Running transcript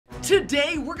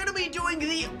Today, we're gonna be doing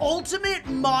the ultimate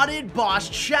modded boss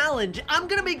challenge. I'm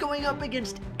gonna be going up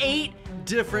against 8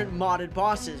 different modded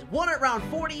bosses. One at round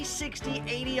 40, 60,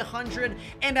 80, 100,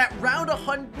 and at round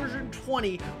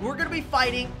 120, we're gonna be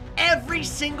fighting every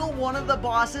single one of the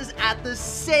bosses at the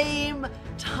same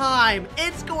time.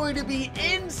 It's going to be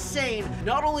insane.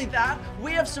 Not only that,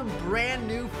 we have some brand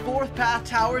new 4th path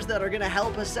towers that are gonna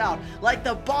help us out, like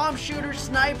the bomb shooter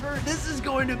sniper. This is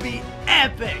going to be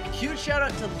epic. Huge shout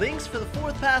out to Lynx for the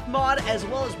 4th path mod, as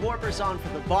well as Warpers on for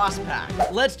the boss pack.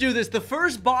 Let's do this. The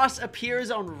first boss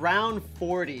appears on round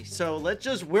 40, so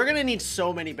we're gonna need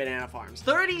so many banana farms.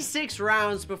 36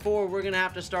 rounds before we're gonna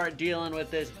have to start dealing with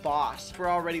this boss. We're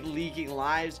already leaking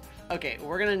lives. Okay,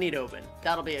 we're gonna need Oben.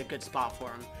 That'll be a good spot for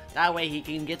him. That way he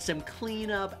can get some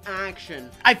cleanup action.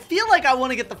 I feel like I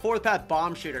want to get the 4th path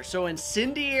bomb shooter. So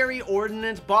incendiary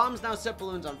ordnance, bombs now set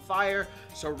balloons on fire,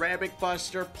 ceramic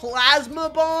buster, plasma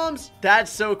bombs.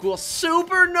 That's so cool.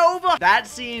 Supernova. That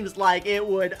seems like it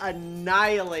would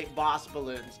annihilate boss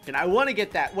balloons. And I want to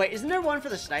get that. Wait, isn't there one for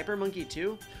the sniper monkey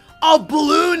too? A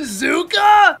Bloon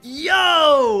Zuka?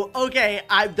 Yo! Okay,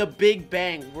 the Big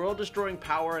Bang. World-destroying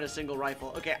power in a single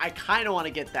rifle. Okay, I kind of want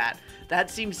to get that. That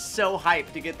seems so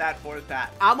hyped to get that 4th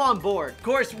path. I'm on board. Of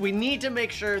course, we need to make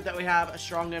sure that we have a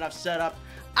strong enough setup.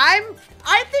 I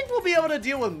think we'll be able to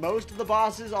deal with most of the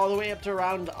bosses all the way up to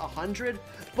around 100.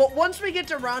 But once we get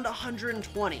to around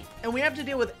 120, and we have to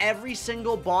deal with every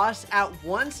single boss at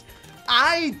once,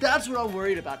 that's what I'm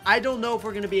worried about. I don't know if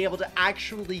we're going to be able to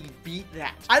actually beat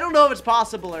that. I don't know if it's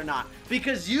possible or not,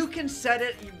 because you can set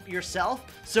it yourself.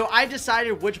 So I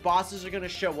decided which bosses are going to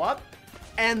show up.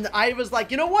 And I was like,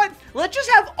 you know what? Let's just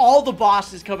have all the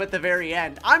bosses come at the very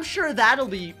end. I'm sure that'll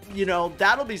be,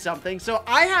 that'll be something. So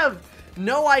I have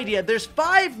no idea. There's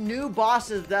 5 new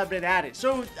bosses that have been added.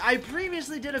 So I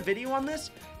previously did a video on this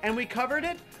and we covered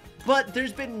it. But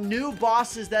there's been new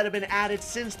bosses that have been added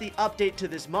since the update to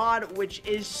this mod, which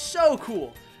is so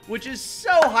cool, which is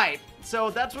so hype.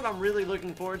 So that's what I'm really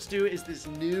looking forward to, is this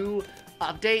new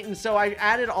update. And so I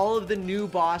added all of the new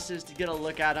bosses to get a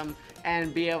look at them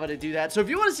and be able to do that. So if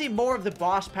you want to see more of the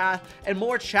boss path and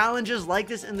more challenges like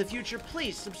this in the future,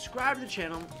 please subscribe to the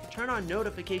channel, turn on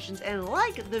notifications, and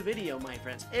like the video, my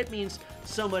friends. It means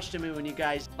so much to me when you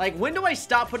guys like. When do I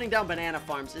stop putting down banana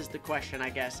farms is the question,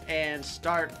 I guess, and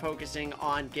start focusing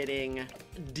on getting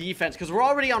defense, because we're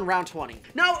already on round 20.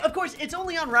 Now, of course, it's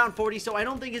only on round 40, so I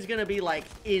don't think it's gonna be like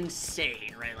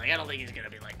insane, right? Like, I don't think it's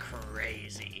gonna be like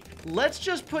crazy. Let's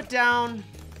just put down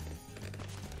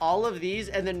all of these,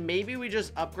 and then maybe we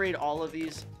just upgrade all of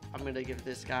these. I'm gonna give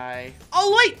this guy,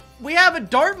 oh wait, we have a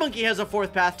dart monkey has a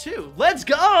 4th path too. Let's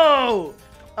go.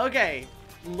 Okay,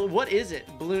 what is it?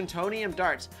 Balloon-tonium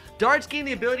darts. Darts gain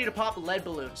the ability to pop lead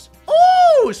balloons.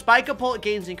 Ooh, spike-a-pult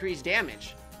gains increased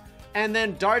damage. And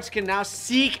then darts can now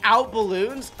seek out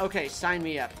balloons. Okay, sign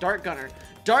me up. Dart gunner.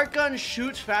 Dart gun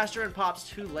shoots faster and pops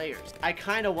 2 layers. I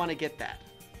kind of want to get that.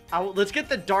 Let's get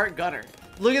the dart gunner.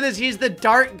 Look at this, he's the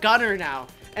dart gunner now.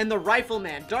 And the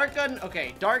rifleman. Dart gun,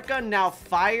 okay, dart gun now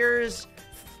fires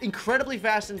incredibly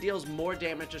fast and deals more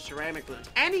damage to ceramic balloons.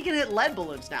 And he can hit lead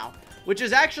balloons now, which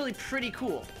is actually pretty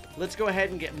cool. Let's go ahead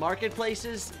and get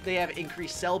marketplaces. They have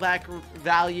increased sellback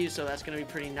value, so that's going to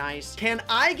be pretty nice. Can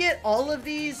I get all of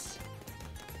these?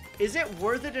 Is it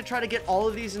worth it to try to get all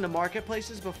of these into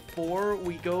marketplaces before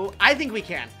we go? I think we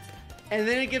can. And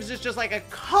then it gives us just like a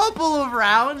couple of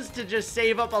rounds to just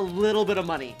save up a little bit of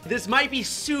money. This might be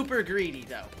super greedy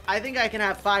though. I think I can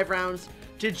have 5 rounds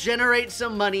to generate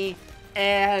some money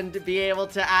and be able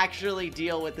to actually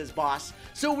deal with this boss.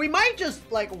 So we might just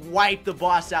like wipe the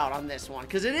boss out on this one,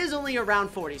 because it is only around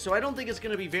 40, so I don't think it's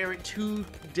going to be too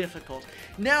difficult.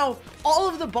 Now, all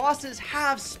of the bosses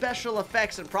have special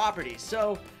effects and properties,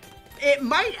 so it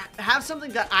might have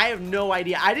something that I have no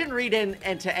idea. I didn't read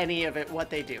into any of it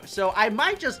what they do. So I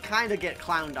might just kind of get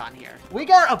clowned on here. We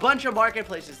got a bunch of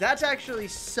marketplaces. That's actually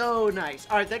so nice.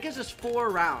 All right, that gives us 4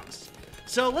 rounds.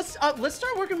 So let's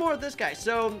start working more with this guy.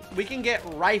 So we can get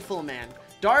Rifleman.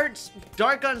 Dart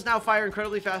guns now fire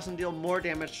incredibly fast and deal more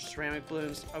damage to ceramic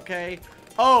balloons. Okay.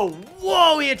 Oh,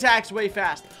 whoa, he attacks way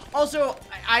fast. Also,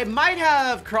 I might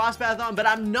have crosspath on, but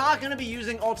I'm not going to be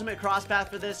using ultimate crosspath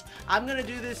for this. I'm going to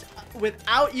do this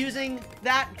without using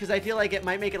that, because I feel like it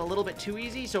might make it a little bit too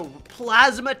easy. So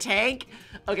plasma tank.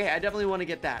 Okay, I definitely want to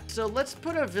get that. So let's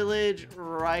put a village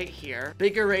right here.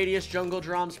 Bigger radius, jungle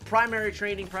drums, primary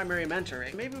training, primary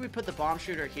mentoring. Maybe we put the bomb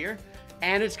shooter here,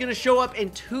 and it's going to show up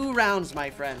in 2 rounds, my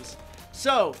friends.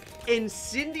 So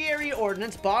incendiary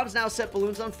ordnance, bombs now set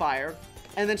balloons on fire.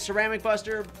 And then ceramic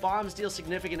buster, bombs deal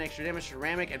significant extra damage to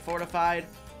ceramic and fortified.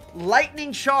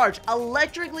 Lightning charge.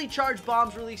 Electrically charged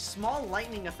bombs release small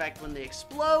lightning effect when they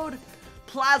explode.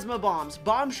 Plasma bombs.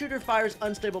 Bomb shooter fires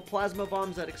unstable plasma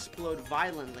bombs that explode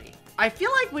violently. I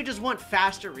feel like we just want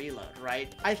faster reload,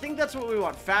 right? I think that's what we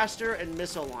want. Faster, and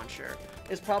missile launcher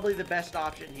is probably the best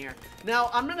option here. Now,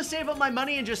 I'm gonna save up my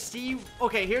money and just see.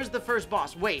 Okay, here's the first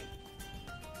boss. Wait.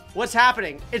 What's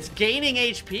happening? It's gaining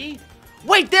HP?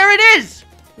 Wait, there it is!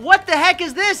 What the heck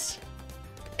is this?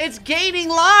 It's gaining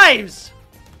lives!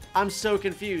 I'm so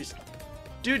confused.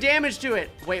 Do damage to it.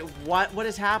 Wait, what? What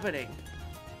is happening?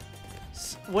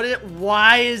 What is it?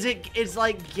 Why is it? It's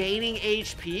like gaining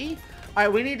HP? All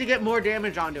right, we need to get more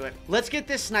damage onto it. Let's get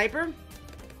this sniper.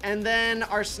 And then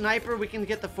our sniper, we can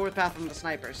get the fourth path from the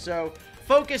sniper. So,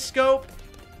 focus scope.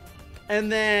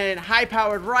 And then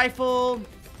high-powered rifle.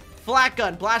 Flat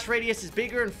gun. Blast radius is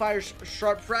bigger and fires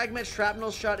sharp fragments.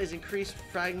 Shrapnel shot is increased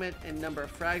fragment in number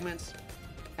of fragments.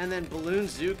 And then balloon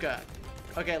Zuka.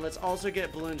 Okay, let's also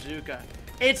get balloon Zuka.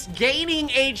 It's gaining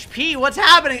HP. What's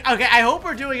happening? Okay, I hope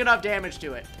we're doing enough damage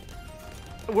to it.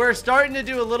 We're starting to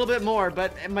do a little bit more,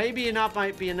 but maybe enough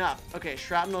might be enough. Okay,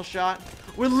 shrapnel shot.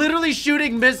 We're literally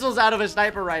shooting missiles out of a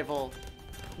sniper rifle.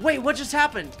 Wait, what just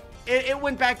happened? It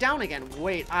went back down again.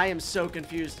 Wait, I am so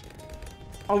confused.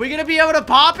 Are we gonna be able to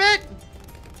pop it?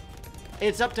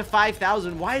 It's up to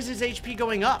 5,000. Why is his HP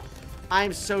going up? I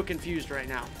am so confused right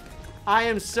now. I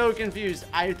am so confused.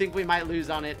 I think we might lose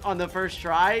on it on the first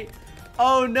try.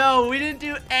 Oh no, we didn't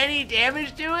do any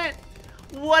damage to it?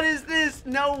 What is this?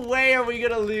 No way are we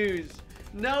gonna lose.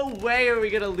 No way are we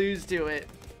gonna lose to it.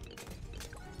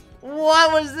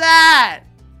 What was that?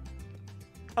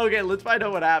 Okay, let's find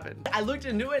out what happened. I looked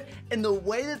into it, and the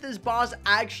way that this boss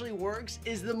actually works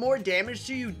is the more damage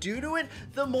you do to it,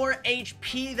 the more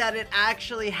HP that it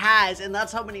actually has, and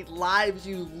that's how many lives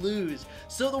you lose.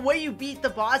 So the way you beat the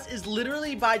boss is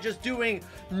literally by just doing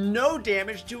no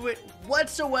damage to it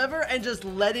whatsoever and just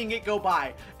letting it go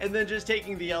by, and then just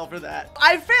taking the L for that.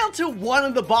 I failed to one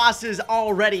of the bosses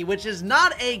already, which is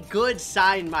not a good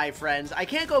sign, my friends. I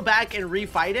can't go back and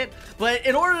refight it, but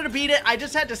in order to beat it, I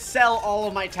just had to sell all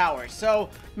of my towers. So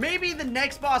maybe the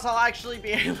next boss I'll actually be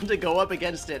able to go up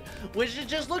against it, which it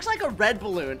just looks like a red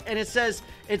balloon, and it says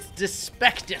it's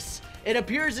Despectus. It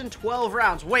appears in 12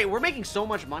 rounds. Wait, we're making so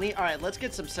much money. All right, let's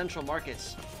get some central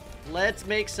markets. Let's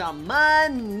make some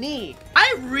money.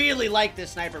 I really like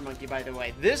this sniper monkey, by the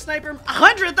way. This sniper,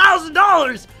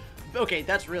 $100,000. Okay,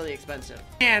 that's really expensive.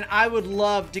 And I would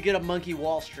love to get a monkey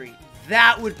Wall Street.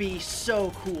 That would be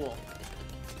so cool.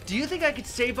 Do you think I could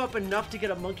save up enough to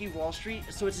get a monkey Wall Street?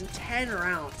 So it's in 10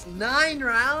 rounds. 9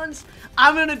 rounds?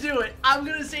 I'm gonna do it. I'm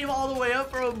gonna save all the way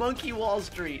up for a monkey Wall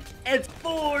Street. It's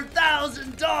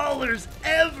 $4,000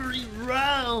 every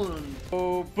round.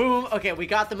 Oh, boom. Okay, we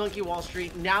got the monkey Wall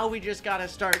Street. Now we just gotta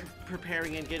start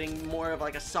preparing and getting more of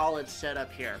like a solid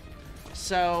setup here.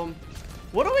 So,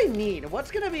 what do we need?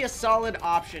 What's gonna be a solid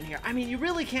option here? I mean, you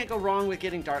really can't go wrong with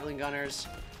getting Dartling Gunners.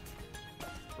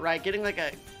 Right, getting like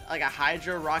a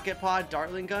Hydra rocket pod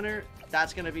Dartling Gunner,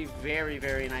 that's gonna be very,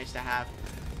 very nice to have.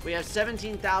 We have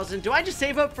 17,000. Do I just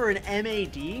save up for an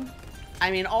MAD?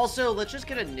 I mean, also, let's just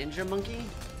get a Ninja Monkey.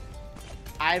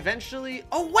 I eventually...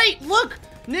 Oh, wait, look!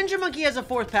 Ninja Monkey has a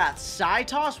fourth path. Sai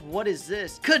Toss? What is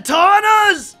this?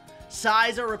 Katanas!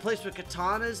 Sais are replaced with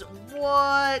katanas?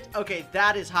 What? Okay,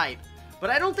 that is hype. But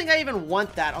I don't think I even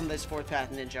want that on this fourth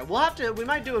path ninja. We'll have to, we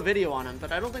might do a video on him,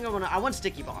 but I don't think I want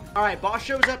Sticky Bomb. All right, boss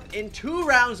shows up in 2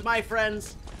 rounds, my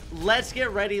friends. Let's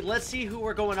get ready. Let's see who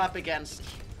we're going up against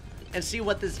and see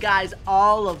what this guy's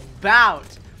all about.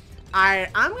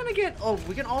 I'm gonna get, oh,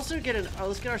 we can also get an, oh,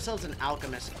 let's get ourselves an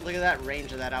Alchemist. Look at that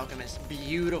range of that Alchemist.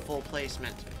 Beautiful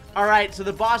placement. All right, so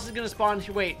the boss is gonna spawn,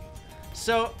 wait.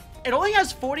 So it only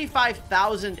has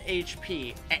 45,000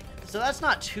 HP. So that's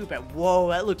not too bad. Whoa,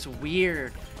 that looks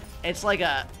weird. It's like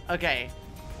a, okay.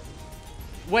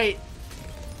 Wait,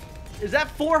 is that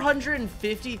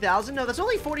 450,000? No, that's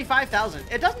only 45,000.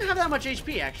 It doesn't have that much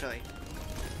HP, actually.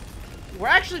 We're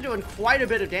actually doing quite a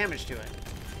bit of damage to it.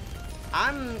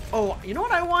 Oh, you know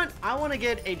what I want? I want to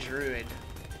get a Druid.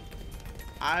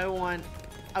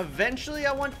 Eventually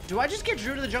do I just get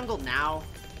Druid of the Jungle now?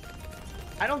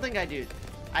 I don't think I do.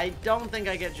 I don't think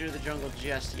I get Druid of the Jungle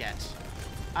just yet.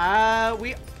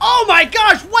 Oh my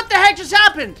gosh, what the heck just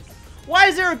happened? Why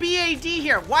is there a BAD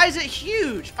here? Why is it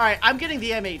huge? All right, I'm getting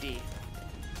the MAD.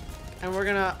 And we're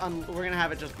gonna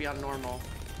have it just be on normal.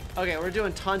 Okay, we're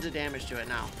doing tons of damage to it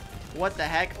now. What the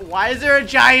heck? Why is there a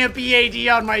giant BAD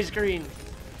on my screen?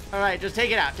 All right, just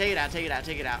take it out, take it out, take it out,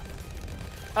 take it out.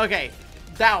 Okay,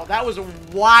 That was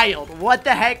wild. What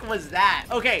the heck was that?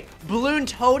 Okay,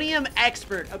 Bloons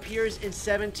Expert appears in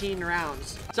 17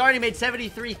 rounds. It's already made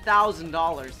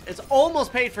 $73,000. It's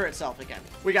almost paid for itself again.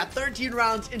 We got 13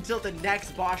 rounds until the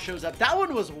next boss shows up. That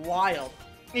one was wild.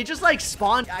 It just like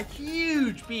spawned a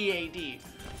huge BAD,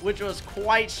 which was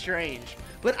quite strange.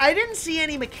 But I didn't see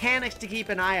any mechanics to keep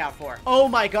an eye out for. Oh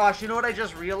my gosh, you know what I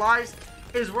just realized?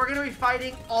 Is we're gonna be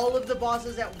fighting all of the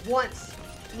bosses at once.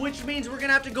 Which means we're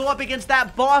gonna have to go up against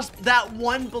that boss, that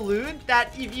one balloon,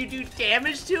 that if you do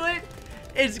damage to it,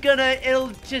 it'll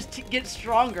just get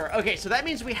stronger. Okay, so that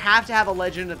means we have to have a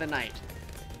Legend of the Night.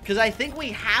 Because I think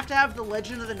we have to have the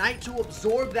Legend of the Night to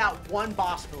absorb that one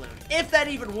boss balloon. If that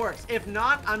even works. If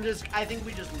not, I think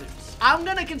we just lose. I'm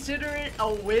gonna consider it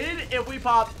a win if we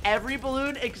pop every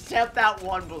balloon except that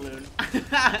one balloon.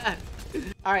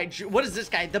 Alright, what is this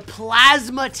guy? The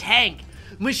Plasma Tank.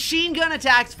 Machine gun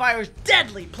attacks, fires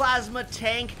deadly plasma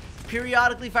tank,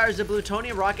 periodically fires a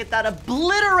plutonium rocket that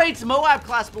obliterates Moab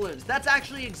class balloons. That's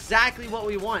actually exactly what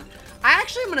we want. I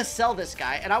actually am going to sell this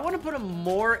guy, and I want to put him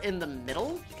more in the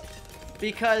middle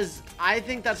because I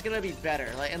think that's going to be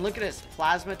better. Like, and look at this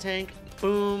plasma tank.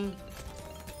 Boom.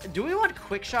 Do we want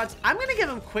quick shots? I'm going to give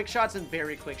him quick shots and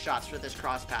very quick shots for this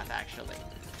cross path, actually.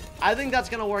 I think that's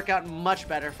going to work out much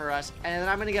better for us. And then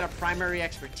I'm going to get a primary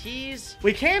expertise.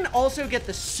 We can also get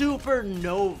the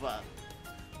supernova.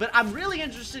 But I'm really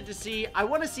interested to see, I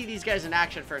want to see these guys in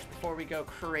action first before we go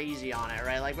crazy on it,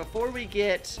 right? Like before we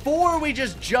just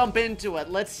jump into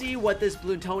it, let's see what this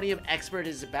plutonium expert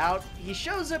is about. He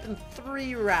shows up in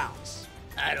 3 rounds.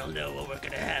 I don't know what we're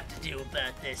going to have to do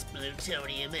about this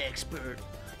plutonium expert.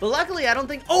 But luckily, I don't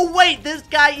think, oh wait, this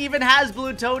guy even has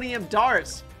plutonium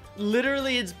darts.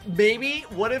 Literally, it's maybe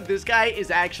what if this guy is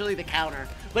actually the counter,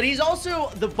 but he's also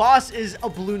the boss is a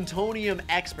plutonium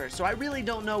expert, so I really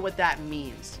don't know what that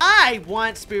means. I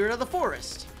want Spirit of the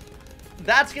Forest.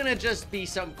 That's gonna just be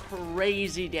some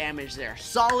crazy damage there.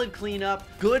 Solid cleanup,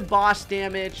 good boss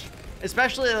damage,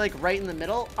 especially like right in the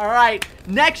middle. All right,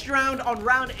 next round on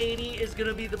round 80 is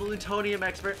gonna be the plutonium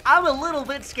expert. I'm a little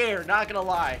bit scared, not gonna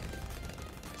lie.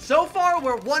 So far,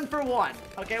 we're 1 for 1.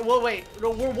 Okay, well, wait.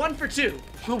 No, we're 1 for 2.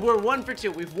 We're 1 for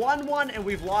 2. We've won 1 and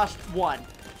we've lost 1.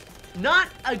 Not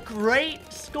a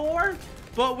great score,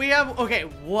 but we have... Okay,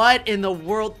 what in the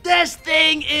world? This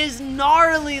thing is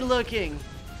gnarly looking.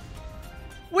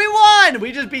 We won!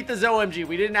 We just beat the ZOMG.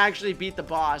 We didn't actually beat the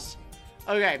boss.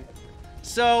 Okay,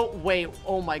 so, wait.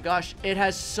 Oh my gosh. It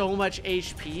has so much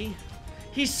HP.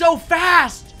 He's so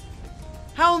fast!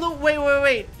 How in the...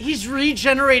 Wait. He's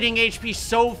regenerating HP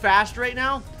so fast right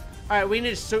now. Alright, we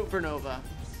need a supernova.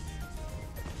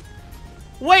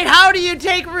 Wait, how do you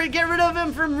get rid of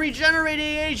him from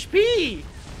regenerating HP?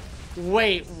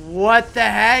 Wait, what the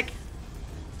heck?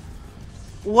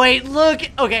 Wait, look.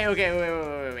 Okay,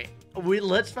 wait.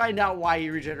 Let's find out why he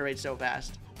regenerates so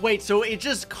fast. Wait, so it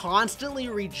just constantly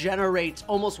regenerates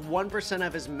almost 1%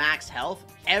 of his max health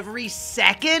every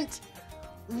second?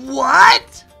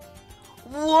 What?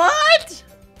 What?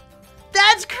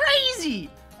 That's crazy!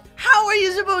 How are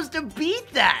you supposed to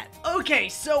beat that? Okay,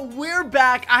 so we're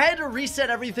back. I had to reset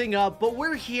everything up, but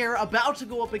we're here about to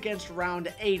go up against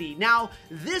round 80. Now,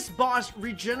 this boss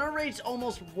regenerates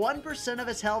almost 1% of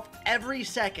his health every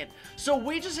second. So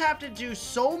we just have to do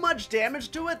so much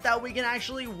damage to it that we can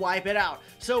actually wipe it out.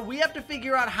 So we have to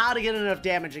figure out how to get enough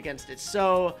damage against it.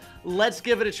 So let's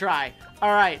give it a try.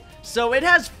 All right, so it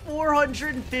has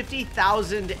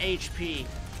 450,000 HP.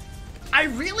 I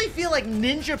really feel like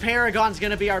Ninja Paragon's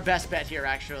gonna be our best bet here,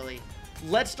 actually.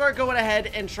 Let's start going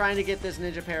ahead and trying to get this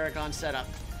Ninja Paragon set up.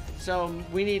 So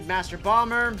we need Master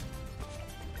Bomber.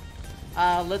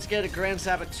 Let's get a Grand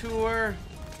Saboteur.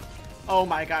 Oh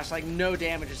my gosh, like no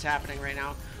damage is happening right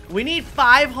now. We need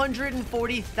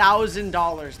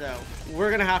 $540,000 though. We're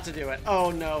gonna have to do it.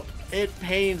 Oh no, it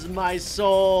pains my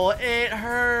soul. It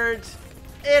hurts.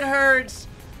 It hurts.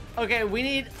 Okay,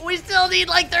 we still need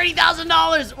like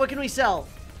 $30,000. What can we sell?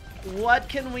 What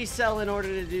can we sell in order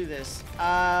to do this?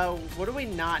 What do we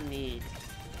not need?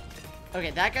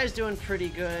 Okay, that guy's doing pretty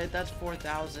good. That's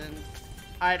 4,000.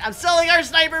 All right, I'm selling our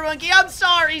Sniper Monkey. I'm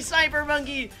sorry, Sniper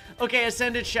Monkey. Okay,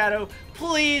 Ascended Shadow.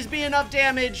 Please be enough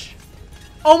damage.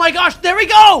 Oh my gosh, there we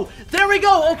go. There we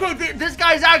go. Okay, this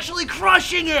guy's actually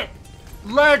crushing it.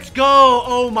 Let's go.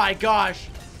 Oh my gosh.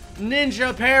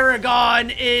 Ninja Paragon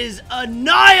is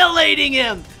annihilating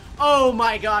him. Oh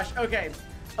my gosh. Okay,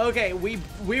 we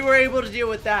were able to deal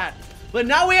with that, but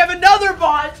now we have another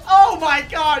boss. Oh my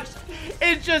gosh,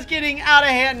 it's just getting out of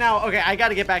hand now. Okay, I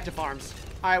gotta get back to farms.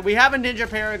 All right, we have a Ninja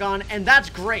Paragon and that's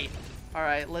great. All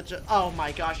right, let's just, oh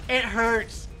my gosh, it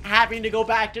hurts having to go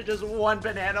back to just one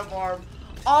banana farm.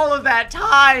 all of that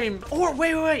time. Or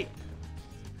wait.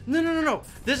 No.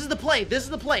 This is the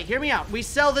play. Hear me out. We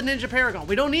sell the Ninja Paragon.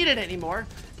 We don't need it anymore.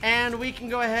 And we can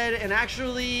go ahead and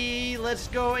actually, let's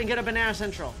go and get a Banana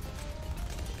Central.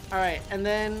 All right, and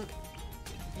then,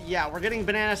 yeah, we're getting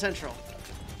Banana Central.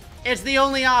 It's the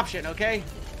only option, okay?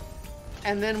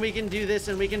 And then we can do this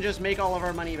and we can just make all of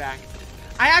our money back.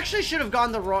 I actually should have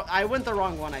gone I went the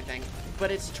wrong one, I think. But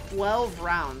it's 12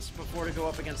 rounds before to go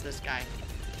up against this guy.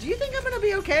 Do you think I'm gonna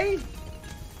be okay?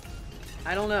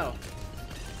 I don't know.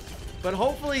 But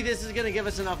hopefully this is gonna give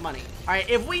us enough money. All right,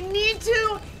 if we need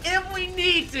to,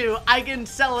 I can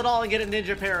sell it all and get a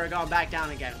Ninja Paragon back down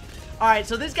again. All right,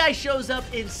 so this guy shows up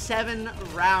in 7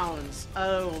 rounds.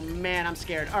 Oh man, I'm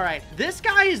scared. All right, this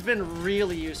guy has been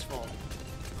really useful.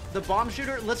 The bomb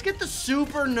shooter, let's get the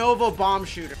Supernova bomb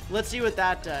shooter. Let's see what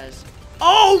that does.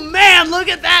 Oh man, look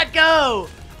at that go.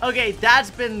 Okay, that's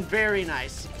been very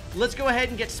nice. Let's go ahead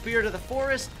and get Spirit of the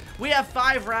Forest. We have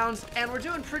 5 rounds and we're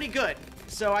doing pretty good.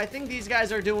 So I think these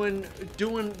guys are doing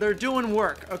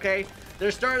work, okay?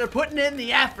 They're putting in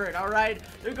the effort, all right?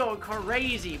 They're going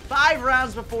crazy. 5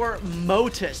 rounds before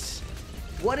Motus.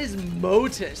 What is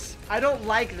Motus? I don't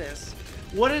like this.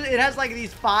 It has like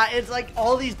these 5, it's like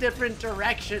all these different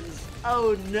directions.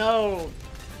 Oh no.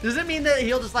 Does it mean that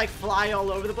he'll just like fly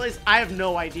all over the place? I have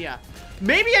no idea.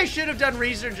 Maybe I should have done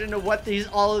research into what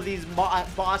all of these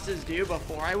bosses do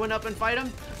before I went up and fight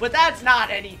them, but that's not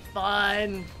any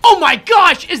fun. Oh my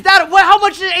gosh, is that how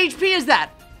much HP is that?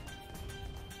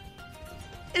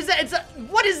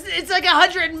 It's like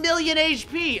 100 million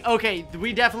HP. Okay,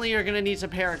 we definitely are gonna need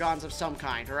some paragons of some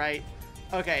kind, right?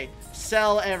 Okay,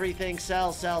 sell everything, sell.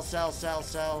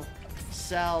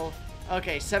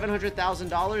 Okay,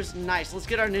 $700,000, nice. Let's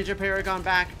get our Ninja Paragon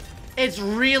back. It's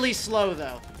really slow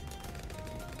though.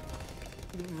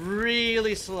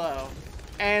 Really slow.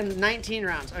 And 19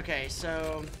 rounds. Okay,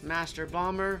 so Master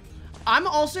Bomber. I'm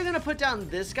also gonna put down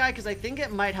this guy because I think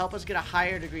it might help us get a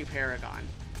higher degree Paragon.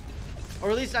 Or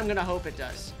at least I'm gonna hope it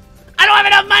does. I don't have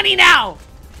enough money now!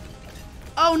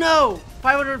 Oh no!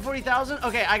 540,000?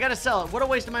 Okay, I gotta sell it. What a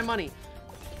waste of my money.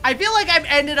 I feel like I've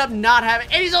ended up not having,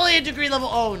 and he's only at degree level.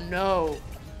 Oh no.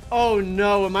 Oh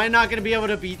no, am I not gonna be able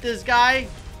to beat this guy?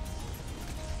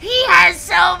 He has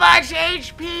so much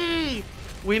HP!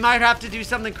 We might have to do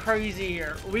something crazy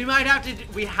here. We might have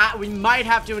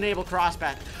to enable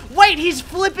crosspath. Wait, he's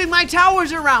flipping my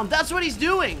towers around. That's what he's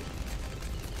doing.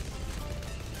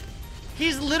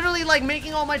 He's literally like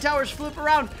making all my towers flip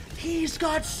around. He's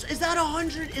got, is that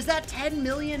 100? Is that 10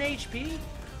 million HP?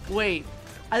 Wait,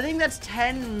 I think that's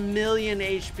 10 million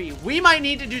HP. We might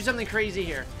need to do something crazy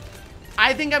here.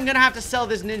 I think I'm gonna have to sell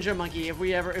this ninja monkey if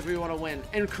we want to win,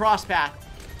 and crosspath,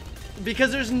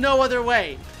 because there's no other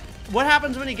way. What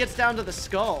happens when he gets down to the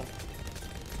skull?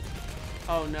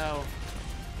 Oh no.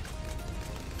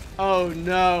 Oh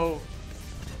no.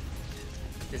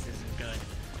 This isn't good.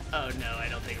 Oh no, I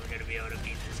don't think we're gonna be able to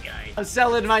beat this guy. I'm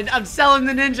selling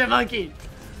the ninja monkey.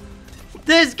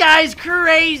 This guy's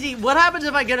crazy. What happens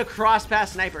if I get a crosspath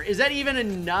sniper? Is that even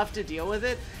enough to deal with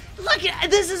it? Look at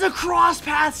this, is a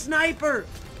crosspath sniper.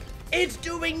 It's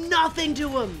doing nothing to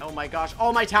him. Oh my gosh,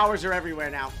 all my towers are everywhere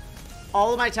now.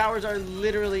 All of my towers are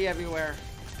literally everywhere.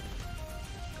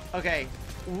 Okay,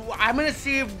 I'm gonna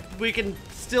see if we can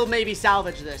still maybe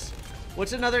salvage this.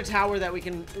 What's another tower that we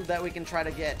can try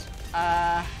to get?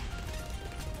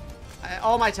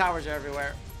 All my towers are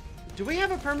everywhere. Do we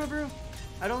have a perma brew?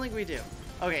 I don't think we do.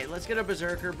 Okay, let's get a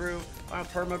berserker brew or a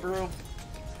perma brew.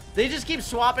 They just keep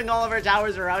swapping all of our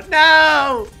towers around.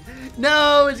 No!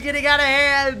 No, it's getting out of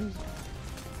hand.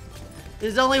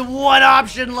 There's only one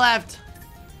option left.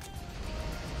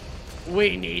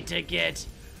 We need to get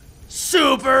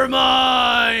super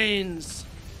mines.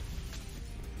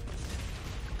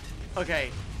 Okay.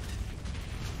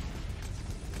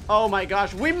 Oh my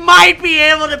gosh, we might be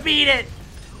able to beat it.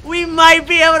 We might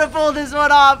be able to pull this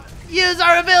one off. Use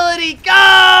our ability,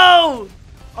 go!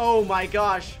 Oh my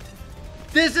gosh.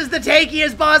 This is the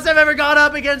tankiest boss I've ever gone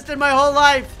up against in my whole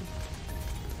life.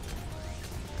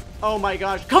 Oh my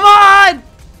gosh, come on!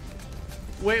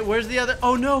 Wait, where's the other?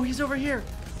 Oh no, he's over here.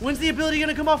 When's the ability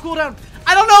gonna come off cooldown?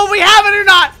 I don't know if we have it or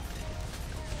not.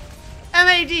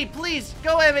 MAD, please,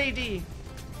 go MAD.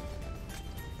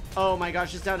 Oh my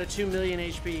gosh, it's down to 2 million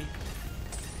HP.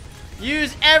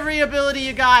 Use every ability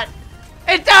you got.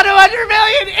 It's down to 100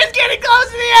 million. It's getting close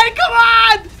to the end. Come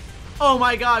on. Oh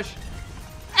my gosh.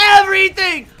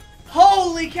 Everything.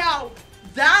 Holy cow.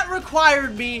 That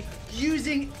required me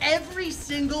using every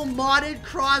single modded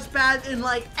crosspath and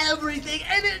like everything.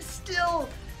 And it's still,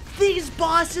 these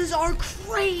bosses are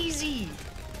crazy.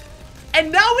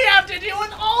 And now we have to deal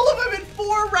with all of them in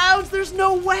 4 rounds. there's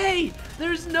no way.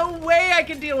 There's no way I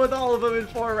can deal with all of them in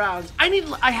 4 rounds. I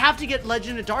have to get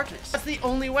Legend of Darkness. That's the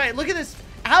only way. Look at this.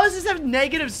 How does this have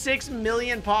negative 6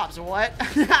 million pops? What?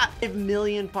 5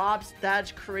 million pops?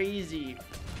 That's crazy.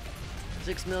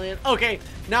 6 million. Okay,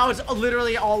 now it's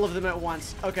literally all of them at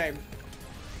once. Okay.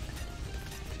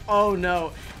 Oh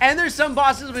no. And there's some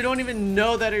bosses we don't even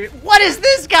know that are... What is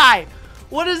this guy?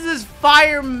 What is this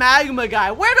fire magma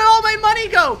guy? Where did all my money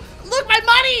go? Look, my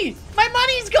money! My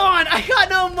money's gone! I got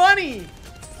no money!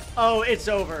 Oh, it's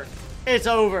over. It's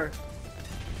over.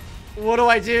 What do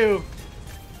I do?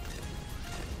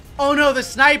 Oh no, the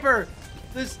sniper!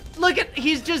 Look at...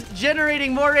 He's just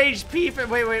generating more HP for...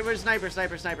 Wait, where's sniper?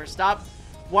 Stop.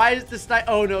 Why is the sniper...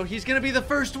 Oh no, he's gonna be the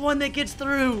first one that gets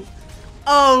through.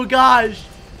 Oh gosh.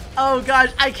 Oh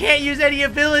gosh, I can't use any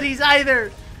abilities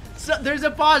either. So there's a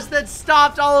boss that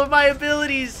stopped all of my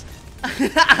abilities.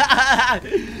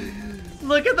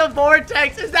 Look at the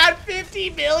vortex. Is that 50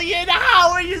 million?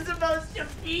 How are you supposed to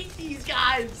beat these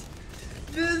guys?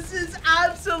 This is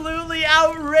absolutely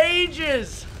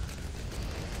outrageous.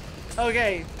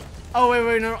 Okay. Oh,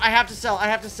 wait, no. I have to sell.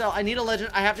 I need a legend.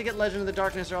 I have to get Legend of the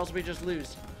Darkness or else we just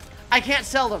lose. I can't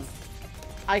sell them.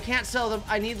 I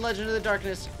need Legend of the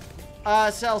Darkness.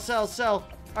 Sell. All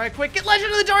right, quick. Get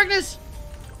Legend of the Darkness.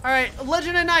 All right,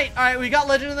 Legend of Night. All right, we got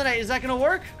Legend of the Night. Is that going to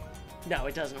work? No,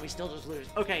 it doesn't. We still just lose.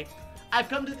 Okay. I've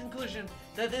come to the conclusion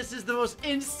that this is the most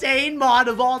insane mod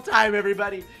of all time,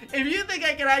 everybody. If you think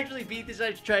I can actually beat this,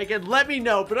 I should try again. Let me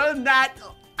know. But other than that,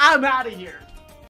 I'm out of here.